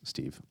mix,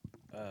 Steve?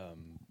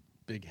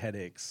 Big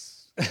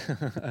headaches.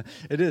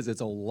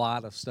 It's a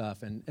lot of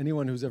stuff. And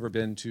anyone who's ever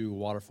been to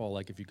waterfall,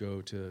 like if you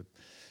go to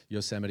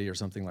Yosemite or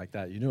something like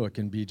that, it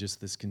can be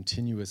just this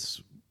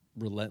continuous,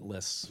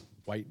 relentless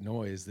white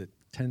noise that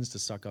tends to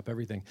suck up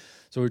everything.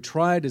 So we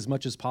tried as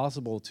much as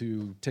possible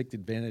to take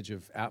advantage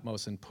of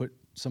Atmos and put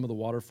some of the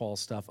waterfall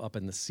stuff up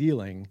in the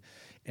ceiling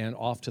and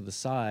off to the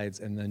sides,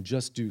 and then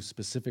just do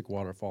specific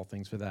waterfall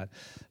things for that.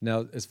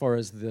 Now, as far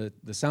as the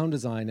sound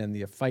design and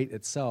the fight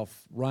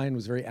itself, Ryan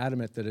was very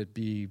adamant that it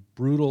be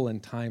brutal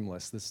and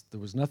timeless. There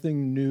was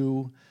nothing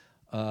new.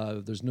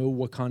 There's no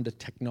Wakanda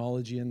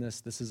technology in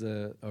this. This is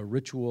a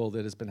ritual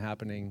that has been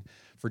happening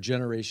for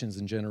generations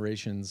and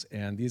generations,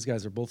 and these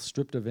guys are both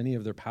stripped of any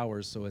of their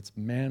powers, so it's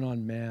man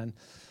on man.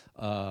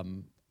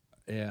 So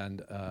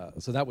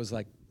that was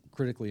like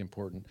critically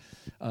important.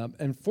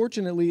 And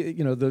fortunately,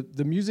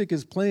 the music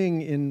is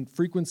playing in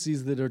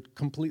frequencies that are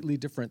completely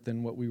different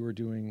than what we were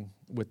doing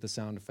with the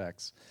sound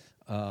effects.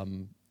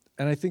 And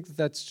I think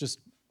that's just,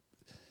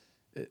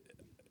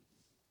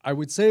 I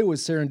would say it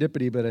was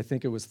serendipity, but I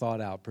think it was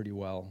thought out pretty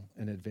well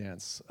in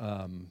advance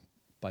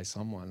by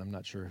someone. I'm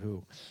not sure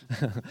who.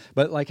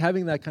 But like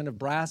having that kind of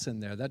brass in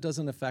there, that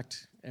doesn't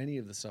affect any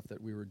of the stuff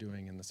that we were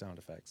doing in the sound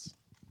effects.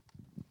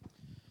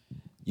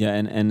 Yeah,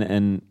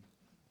 and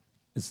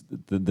it's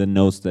the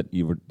notes that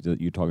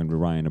you're talking to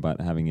Ryan about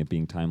having it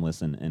being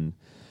timeless, and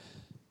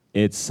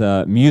it's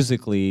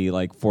musically,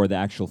 like for the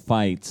actual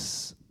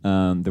fights,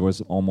 there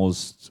was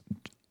almost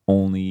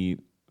only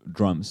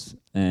drums,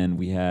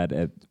 and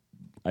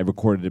I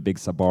recorded a big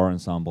Sabar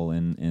ensemble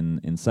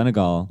in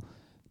Senegal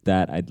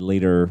that I'd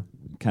later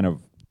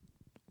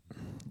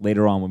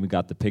on when we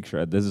got the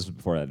picture. This is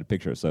before I had the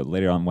picture, so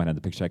later on when I had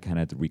the picture, I kind of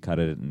had to recut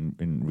it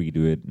and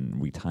redo it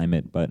and retime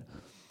it,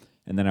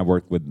 and then I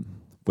worked with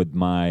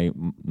my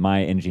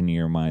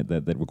engineer,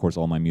 that records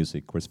all my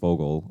music, Chris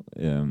Vogel,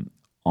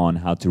 on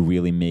how to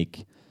really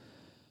make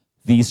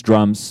these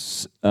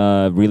drums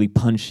really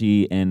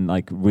punchy and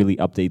like really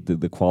update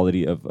the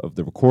quality of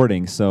the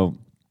recording. So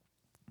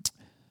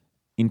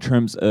in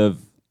terms of,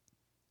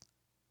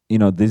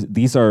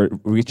 these are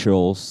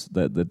rituals,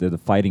 the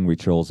fighting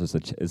rituals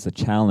is a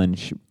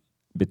challenge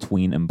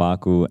between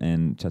M'Baku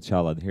and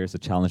T'Challa. Here's a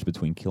challenge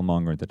between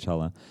Killmonger and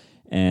T'Challa.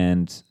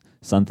 And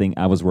something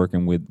I was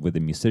working with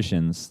the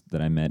musicians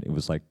that I met, it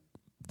was like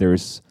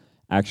there's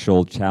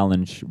actual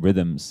challenge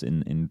rhythms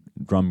in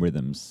drum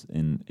rhythms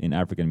in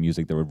African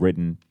music that were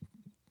written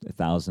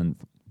 1,000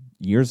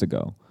 years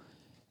ago,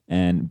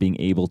 and being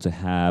able to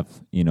have,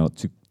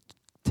 to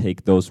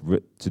take those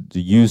to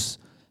use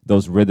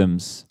those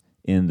rhythms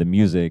in the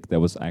music that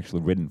was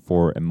actually written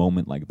for a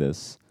moment like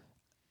this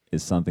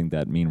is something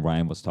that me and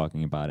Ryan was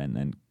talking about,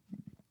 and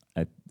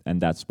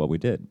that's what we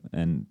did.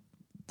 And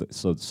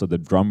so the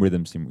drum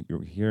rhythms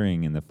you're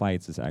hearing in the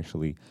fights is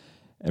actually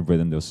a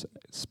rhythm that was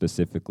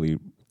specifically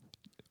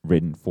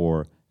written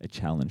for a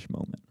challenge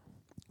moment.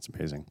 It's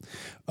amazing.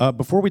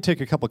 Before we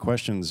take a couple of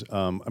questions,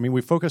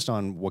 we focused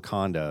on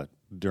Wakanda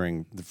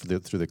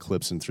through the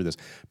clips and through this,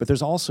 but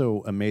there's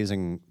also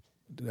amazing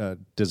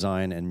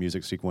design and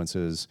music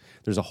sequences.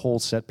 There's a whole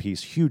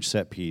huge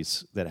set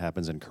piece that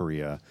happens in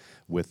Korea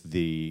with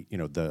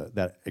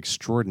that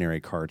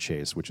extraordinary car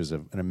chase, which is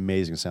an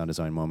amazing sound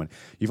design moment.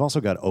 You've also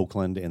got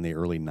Oakland in the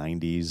early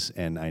 90s,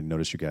 and I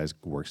noticed you guys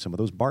worked some of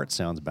those Bart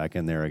sounds back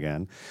in there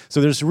again. So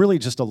there's really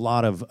just a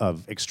lot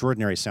of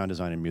extraordinary sound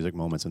design and music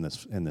moments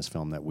in this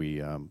film that we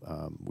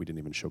didn't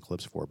even show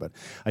clips for. But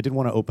I did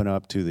want to open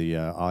up to the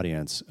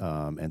audience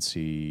and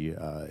see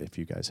if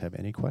you guys have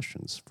any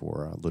questions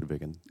for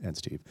Ludwig and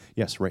Steve.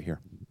 Yes, right here.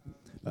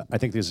 I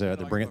think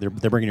they're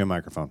bringing you a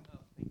microphone.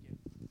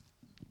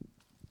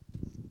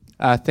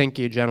 Thank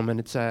you, gentlemen.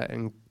 It's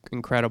an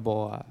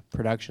incredible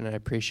production. I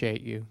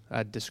appreciate you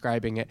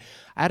describing it.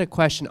 I had a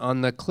question on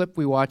the clip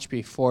we watched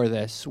before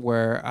this,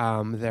 where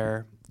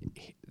they're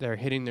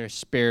hitting their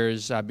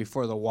spears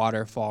before the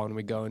waterfall, and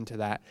we go into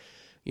that.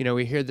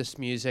 We hear this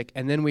music,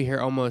 and then we hear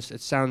almost. It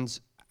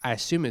sounds. I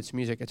assume it's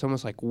music. It's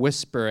almost like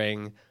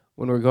whispering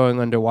when we're going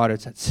underwater.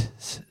 It's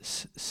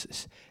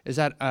that. Is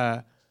that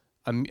a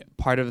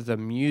part of the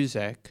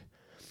music?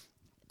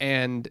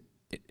 And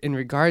in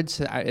regards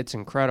to it's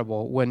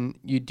incredible when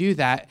you do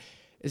that.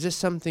 Is this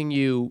something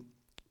you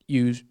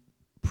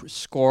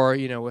score,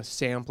 with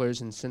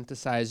samplers and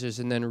synthesizers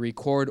and then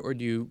record, or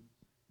do you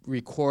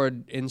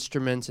record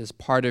instruments as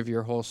part of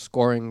your whole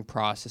scoring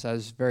process? I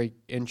was very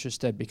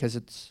interested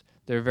because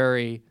they're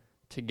very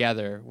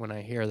together when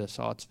I hear this.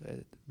 So it's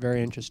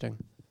very interesting.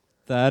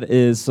 That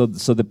is so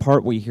the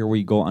part we hear where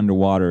you go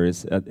underwater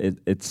is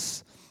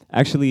it's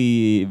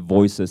actually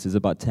voices. Is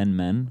about 10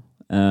 men.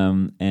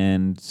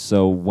 And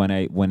so when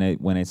I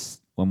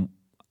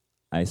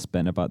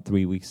spent about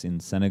 3 weeks in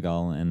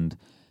Senegal, and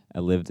I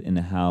lived in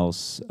a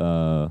house,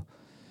 and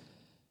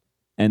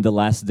the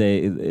last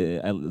day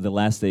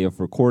of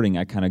recording,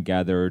 I kind of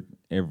gathered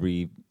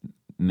every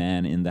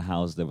man in the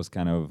house that was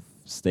kind of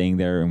staying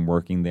there and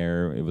working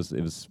there. It was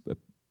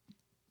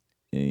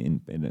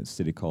in a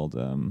city called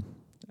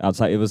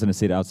outside. It was in a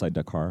city outside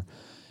Dakar,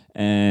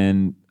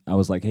 and I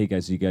was like, "Hey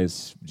guys, do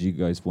you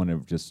guys want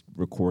to just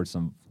record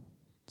some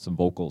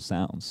vocal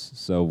sounds?"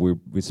 So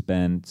we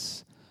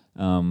spent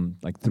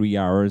like 3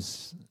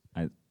 hours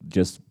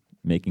just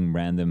making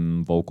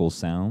random vocal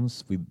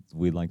sounds.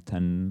 We like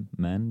 10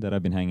 men that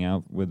I've been hanging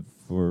out with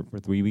for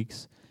 3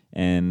 weeks,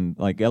 and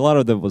like a lot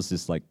of them was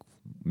just like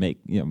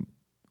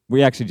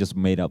we actually just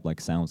made up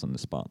like sounds on the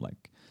spot,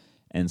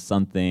 and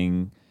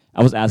something.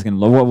 I was asking,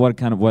 what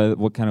kind of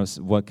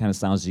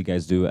sounds do you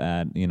guys do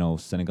at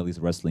Senegalese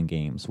wrestling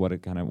games?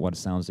 What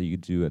sounds do you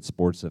do at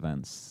sports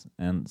events?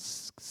 And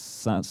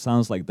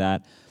sounds like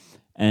that.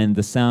 And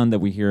the sound that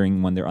we're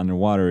hearing when they're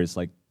underwater is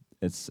like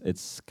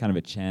it's kind of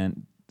a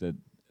chant that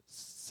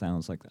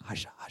sounds like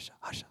hasha hasha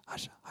hasha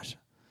hasha hasha.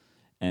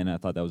 And I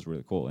thought that was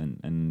really cool.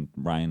 And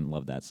Ryan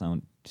loved that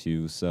sound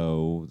too.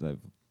 So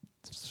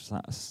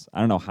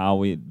I don't know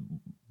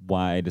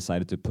why I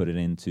decided to put it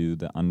into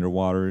the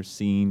underwater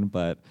scene,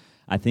 but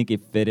I think it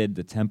fitted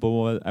the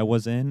tempo I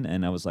was in,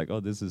 and I was like,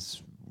 oh, this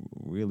is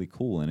really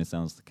cool, and it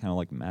sounds kind of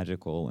like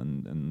magical,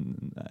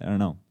 and I don't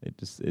know,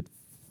 it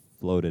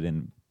floated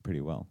in pretty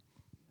well.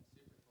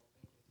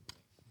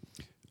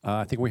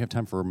 I think we have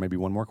time for maybe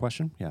one more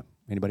question. Yeah,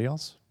 anybody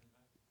else?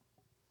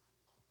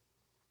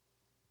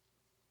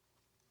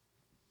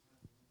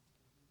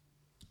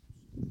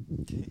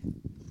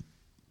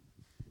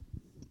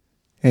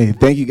 Hey,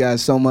 thank you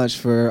guys so much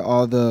for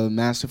all the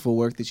masterful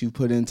work that you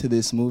put into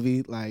this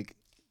movie. Like,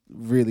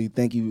 really,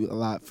 thank you a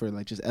lot for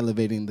like just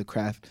elevating the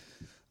craft.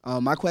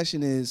 My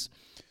question is,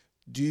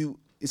 it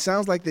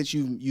sounds like that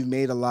you've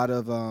made a lot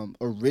of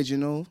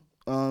original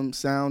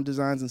sound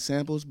designs and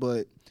samples,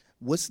 but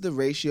what's the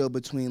ratio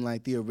between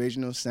like the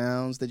original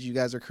sounds that you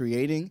guys are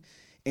creating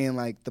and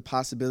like the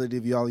possibility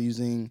of y'all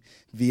using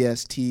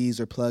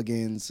VSTs or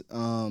plugins?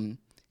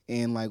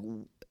 And like,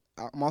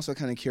 I'm also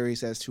kind of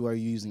curious as to, are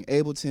you using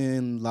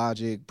Ableton,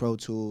 Logic, Pro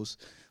Tools?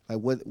 Like,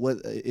 what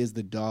is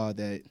the DAW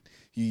that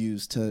you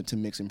use to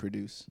mix and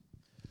produce?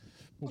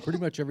 Well, pretty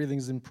much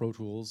everything's in Pro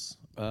Tools.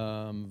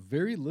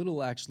 Very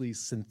little actually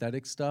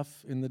synthetic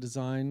stuff in the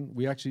design.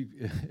 We actually,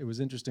 it was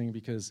interesting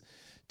because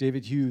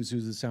David Hughes,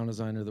 who's the sound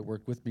designer that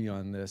worked with me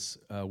on this,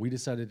 we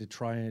decided to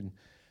try and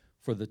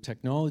for the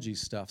technology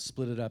stuff,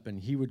 split it up,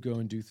 and he would go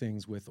and do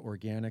things with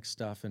organic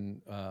stuff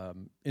and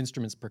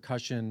instruments,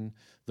 percussion,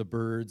 the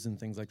birds and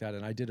things like that.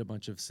 And I did a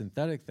bunch of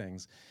synthetic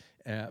things.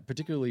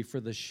 Particularly for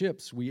the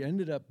ships, we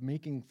ended up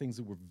making things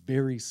that were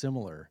very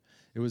similar.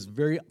 It was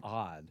very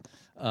odd.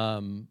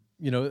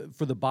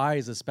 For the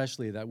buys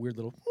especially, that weird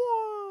little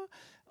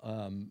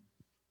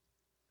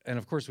and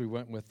of course we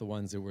went with the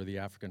ones that were the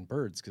African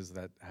birds because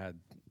that had,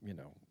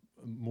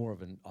 more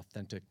of an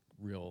authentic,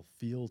 real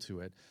feel to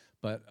it.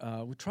 But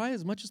we try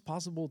as much as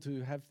possible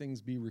to have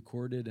things be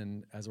recorded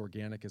and as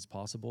organic as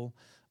possible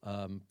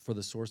for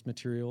the source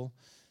material.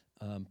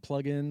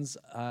 Plugins,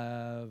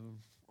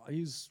 I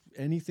use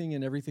anything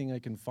and everything I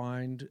can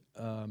find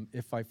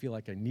if I feel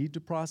like I need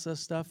to process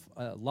stuff.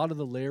 A lot of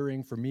the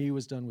layering for me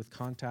was done with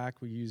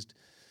Kontakt. We used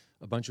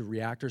a bunch of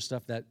Reaktor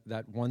stuff.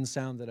 That one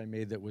sound that I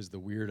made that was the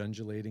weird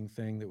undulating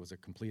thing that was a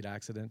complete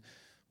accident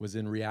was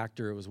in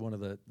Reaktor. It was one of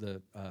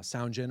the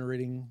sound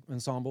generating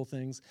ensemble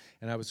things.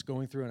 And I was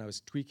going through and I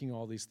was tweaking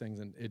all these things,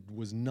 and it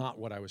was not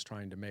what I was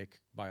trying to make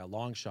by a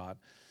long shot.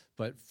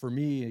 But for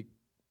me,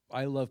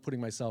 I love putting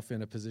myself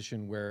in a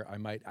position where I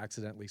might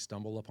accidentally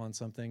stumble upon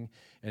something.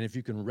 And if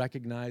you can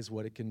recognize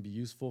what it can be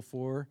useful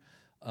for,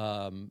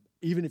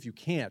 even if you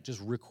can't,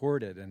 just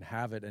record it and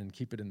have it and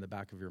keep it in the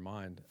back of your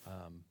mind.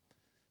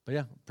 But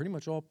yeah, pretty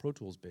much all Pro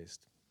Tools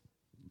based.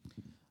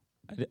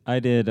 I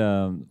did,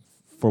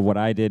 for what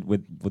I did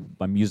with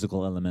my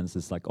musical elements,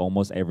 it's like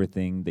almost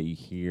everything that you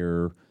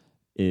hear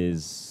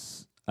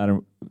is,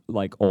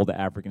 like all the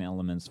African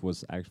elements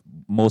was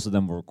most of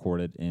them were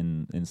recorded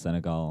in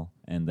Senegal,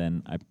 and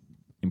then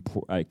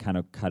I kind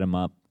of cut them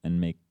up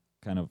and make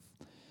kind of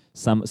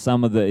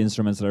some of the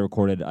instruments that I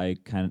recorded I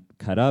kind of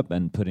cut up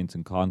and put into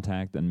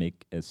Kontakt and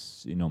make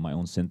as my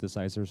own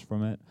synthesizers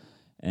from it,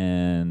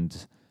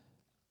 and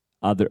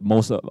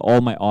all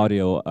my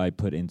audio I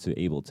put into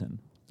Ableton,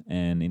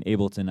 and in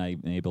Ableton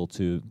I'm able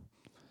to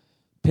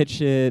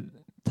pitch it,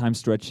 time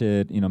stretch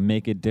it,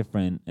 make it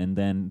different. And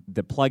then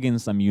the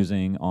plugins I'm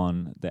using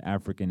on the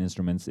African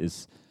instruments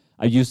is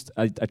I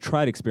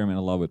tried to experiment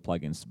a lot with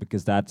plugins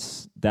because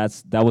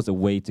that was a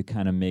way to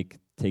kind of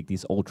take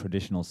these old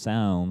traditional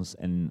sounds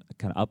and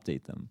kind of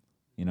update them.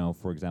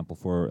 For example,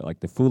 for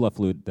like the Fula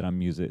flute that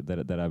I'm using,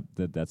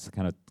 that's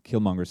kind of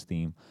Killmonger's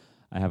theme.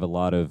 I have a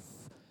lot of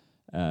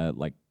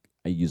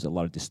I use a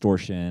lot of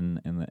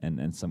distortion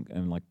and some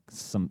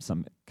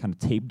kind of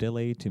tape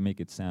delay to make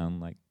it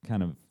sound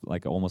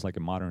like almost like a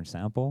modern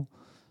sample.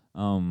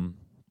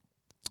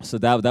 So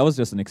that was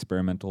just an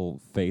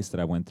experimental phase that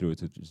I went through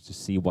to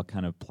see what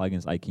kind of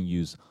plugins I can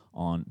use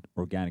on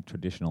organic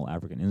traditional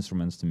African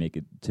instruments to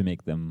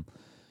make them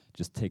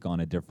just take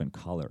on a different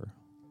color.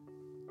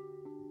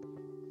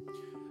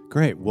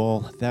 Great.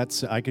 Well,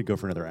 I could go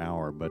for another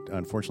hour, but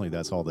unfortunately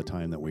that's all the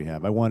time that we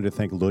have. I wanted to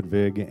thank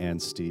Ludwig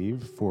and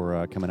Steve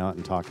for coming out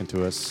and talking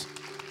to us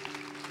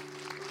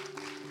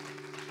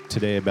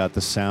today about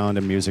the sound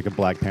and music of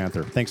Black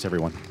Panther. Thanks,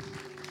 everyone.